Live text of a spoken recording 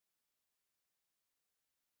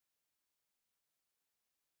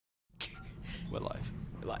We're live.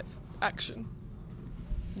 Live. Action.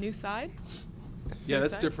 New side? Yeah, New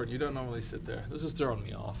that's side? different. You don't normally sit there. This is throwing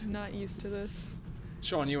me off. I'm not used to this.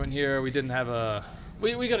 Sean, you in here. We didn't have a...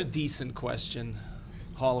 We got a decent question.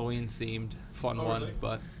 Halloween themed. Fun one, really?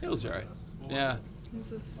 but it was alright. Yeah.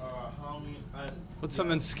 What's this? What's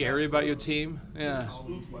something scary about your team? Yeah.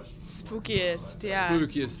 Spookiest, yeah.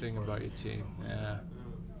 Spookiest thing about your team. Yeah.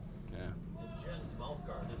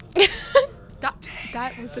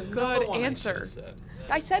 That was a good answer.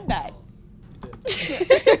 I said that.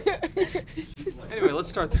 Anyway, let's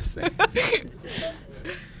start this thing.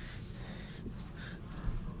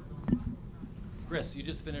 Griz, you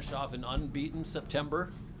just finished off an unbeaten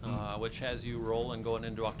September, which has you rolling going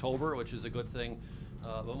into October, which is a good thing.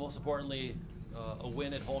 But most importantly, a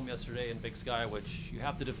win at home yesterday in Big Sky, which you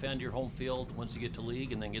have to defend your home field once you get to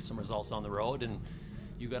league and then get some results on the road. And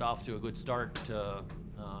you got off to a good start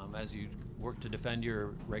as you work to defend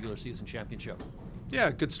your regular season championship. Yeah,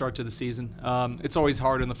 good start to the season. It's always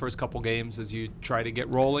hard in the first couple games as you try to get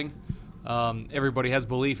rolling. Everybody has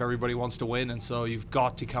belief, everybody wants to win, and so you've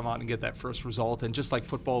got to come out and get that first result. And just like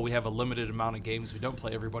football, we have a limited amount of games. We don't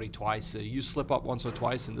play everybody twice. So you slip up once or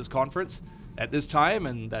twice in this conference at this time,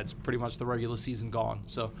 and that's pretty much the regular season gone.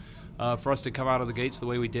 So for us to come out of the gates the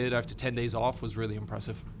way we did after 10 days off was really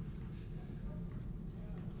impressive.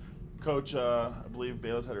 Coach, I believe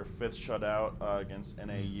Bayless had her 5th shutout against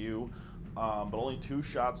NAU, but only 2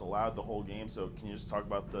 shots allowed the whole game. So can you just talk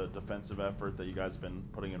about the defensive effort that you guys have been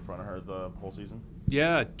putting in front of her the whole season?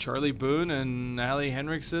 Yeah, Charlie Boone and Ali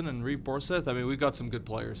Henriksen and Reeve Borseth. I mean, we've got some good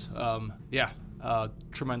players.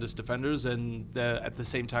 Tremendous defenders, and at the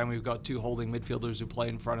same time, we've got 2 holding midfielders who play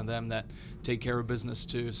in front of them that take care of business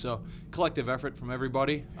too. So collective effort from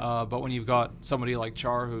everybody. But when you've got somebody like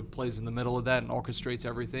Char who plays in the middle of that and orchestrates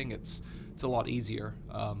everything, it's a lot easier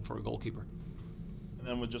for a goalkeeper. And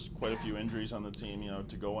then with just quite a few injuries on the team,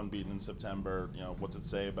 to go unbeaten in September, what's it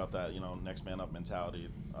say about that, next man up mentality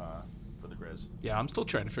for the Griz? Yeah, I'm still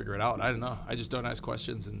trying to figure it out. I don't know. I just don't ask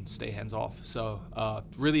questions and stay hands off. So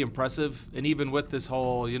really impressive. And even with this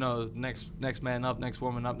whole, next man up, next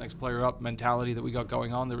woman up, next player up mentality that we got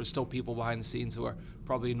going on, there were still people behind the scenes who are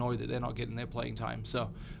probably annoyed that they're not getting their playing time. So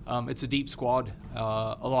it's a deep squad,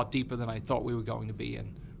 a lot deeper than I thought we were going to be,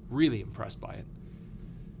 and really impressed by it.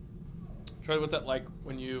 Charlie, what's that like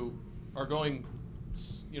when you are going,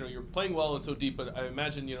 you're playing well and so deep, but I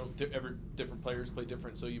imagine, every different players play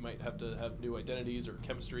different, so you might have to have new identities or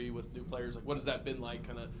chemistry with new players. Like, what has that been like,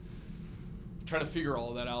 kind of trying to figure all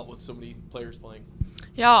of that out with so many players playing?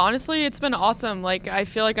 Yeah, honestly, it's been awesome. Like, I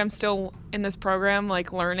feel like I'm still in this program,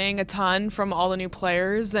 like, learning a ton from all the new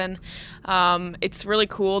players, and it's really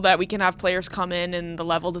cool that we can have players come in and the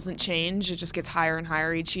level doesn't change. It just gets higher and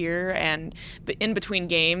higher each year, and in between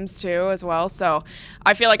games, too, as well. So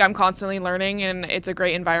I feel like I'm constantly learning, and it's a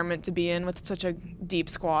great environment to be in with such a deep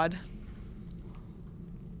squad.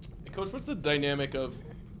 And Coach, what's the dynamic of,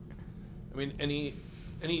 any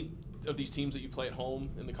of these teams that you play at home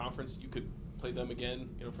in the conference, you could play them again,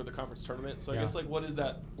 for the conference tournament. So I guess, what is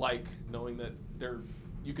that like, knowing that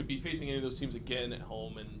you could be facing any of those teams again at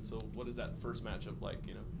home, and so what is that first matchup like,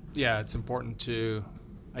 Yeah, it's important to,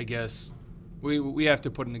 I guess, we have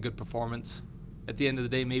to put in a good performance. At the end of the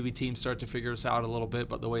day, maybe teams start to figure us out a little bit,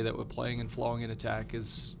 but the way that we're playing and flowing in attack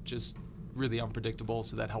is just really unpredictable,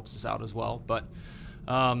 so that helps us out as well. But,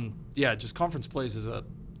 just conference plays is a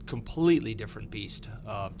completely different beast.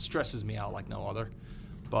 Stresses me out like no other.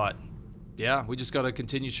 But yeah, we just got to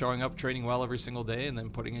continue showing up, training well every single day, and then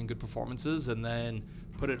putting in good performances, and then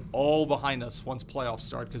put it all behind us once playoffs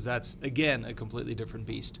start, because that's, again, a completely different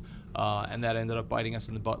beast. And that ended up biting us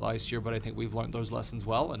in the butt last year, but I think we've learned those lessons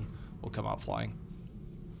well, and we'll come out flying.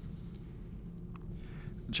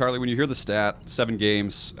 Charlie, when you hear the stat, 7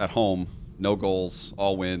 games at home, no goals,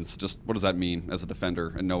 all wins, just what does that mean as a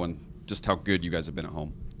defender, and knowing just how good you guys have been at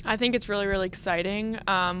home? I think it's really, really exciting.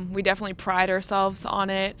 We definitely pride ourselves on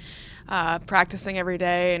it, practicing every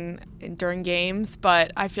day and during games,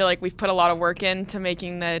 but I feel like we've put a lot of work into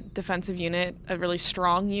making the defensive unit a really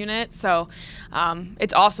strong unit, so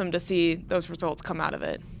it's awesome to see those results come out of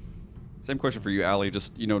it. Same question for you, Ali.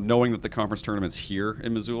 Just, knowing that the conference tournament's here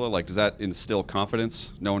in Missoula, does that instill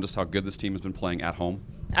confidence, knowing just how good this team has been playing at home?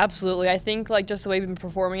 Absolutely. I think just the way we've been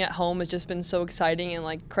performing at home has just been so exciting,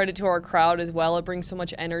 and credit to our crowd as well. It brings so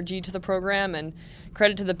much energy to the program, and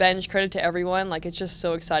credit to the bench, credit to everyone. It's just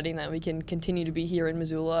so exciting that we can continue to be here in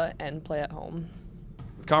Missoula and play at home.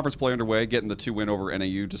 With conference play underway, getting the 2 win over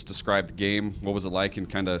NAU, just describe the game. What was it like, and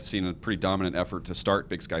kind of seeing a pretty dominant effort to start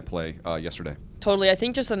Big Sky play yesterday? Totally. I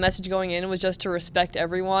think just the message going in was just to respect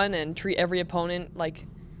everyone and treat every opponent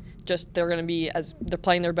just they're going to be as they're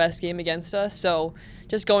playing their best game against us. So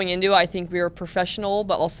just going into it, I think we were professional,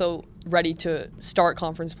 but also ready to start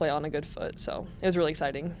conference play on a good foot. So it was really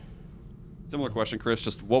exciting. Similar question, Chris.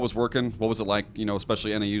 Just what was working? What was it like?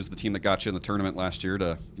 Especially NAU's the team that got you in the tournament last year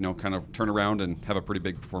to kind of turn around and have a pretty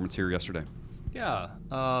big performance here yesterday. Yeah,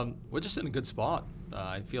 we're just in a good spot.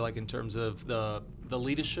 I feel like in terms of the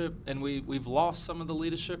leadership, and we've lost some of the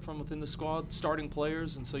leadership from within the squad, starting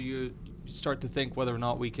players, and so you start to think whether or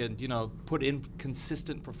not we can, put in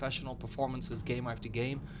consistent professional performances game after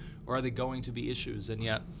game, or are they going to be issues? And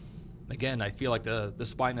yet, again, I feel like the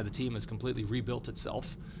spine of the team has completely rebuilt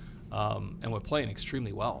itself, and we're playing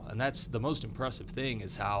extremely well. And that's the most impressive thing,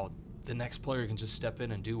 is how the next player can just step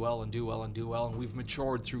in and do well and do well and do well. And we've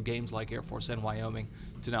matured through games like Air Force and Wyoming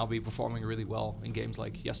to now be performing really well in games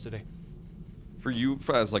like yesterday. For you,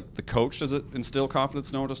 as like the coach, does it instill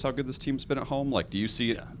confidence knowing just how good this team's been at home? Like, do you see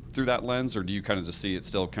it through that lens, or do you kind of just see it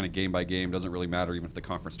still kind of game by game? Doesn't really matter even if the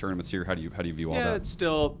conference tournament's here. How do you view all that? Yeah, it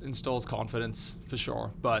still instills confidence for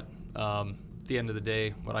sure. But at the end of the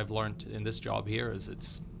day, what I've learned in this job here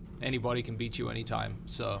is anybody can beat you anytime.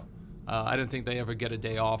 So I don't think they ever get a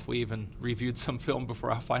day off. We even reviewed some film before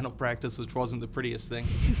our final practice, which wasn't the prettiest thing.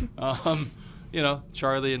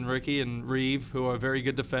 Charlie and Ricky and Reeve, who are very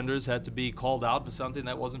good defenders, had to be called out for something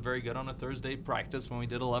that wasn't very good on a Thursday practice when we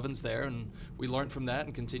did 11s there, and we learned from that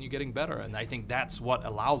and continue getting better. And I think that's what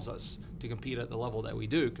allows us to compete at the level that we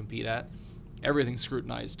do compete at. Everything's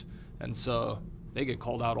scrutinized, and so they get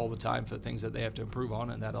called out all the time for things that they have to improve on,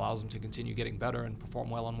 and that allows them to continue getting better and perform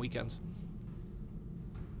well on weekends.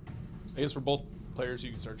 I guess for both players,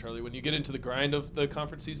 you can start, Charlie. When you get into the grind of the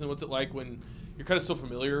conference season, what's it like when you're kind of so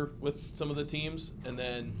familiar with some of the teams, and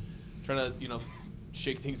then trying to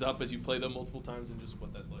shake things up as you play them multiple times, and just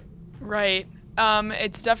what that's like? Right.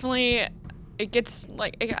 It's definitely, it gets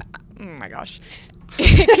like, oh my gosh.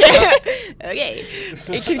 Okay.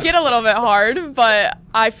 It can get a little bit hard, but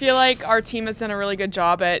I feel like our team has done a really good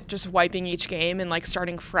job at just wiping each game and like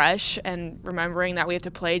starting fresh and remembering that we have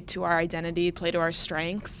to play to our identity, play to our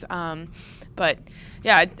strengths. But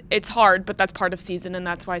yeah, it's hard, but that's part of season, and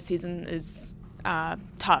that's why season is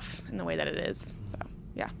tough in the way that it is. So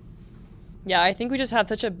yeah. Yeah, I think we just have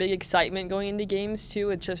such a big excitement going into games too.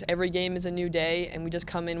 It's just every game is a new day, and we just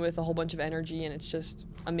come in with a whole bunch of energy, and it's just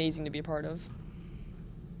amazing to be a part of.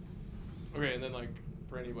 Okay, and then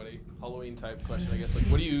for anybody, Halloween type question, I guess,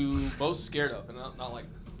 what are you most scared of? And not like,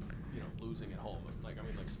 losing at home, but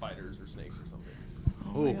like spiders or snakes or something.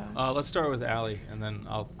 Oh, let's start with Allie, and then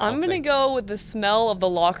I'm going to go with the smell of the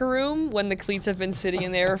locker room when the cleats have been sitting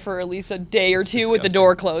in there for at least a day or two with the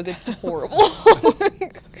door closed. It's horrible.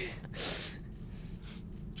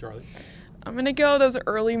 Charlie? I'm going to go those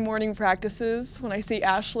early morning practices when I see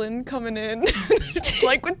Ashlyn coming in,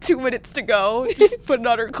 with 2 minutes to go, just putting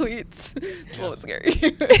on her cleats. It's a little scary.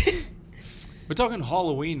 We're talking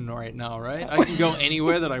Halloween right now, right? I can go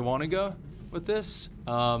anywhere that I want to go with this.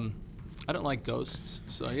 I don't like ghosts,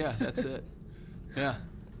 so yeah, that's it. Yeah.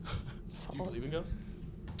 Do you believe in ghosts?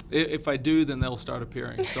 If I do, then they'll start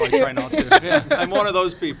appearing, so I try not to. Yeah, I'm one of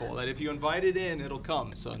those people that if you invite it in, it'll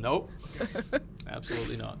come. So nope,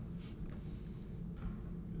 absolutely not.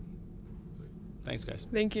 Thanks, guys.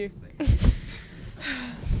 Thank you.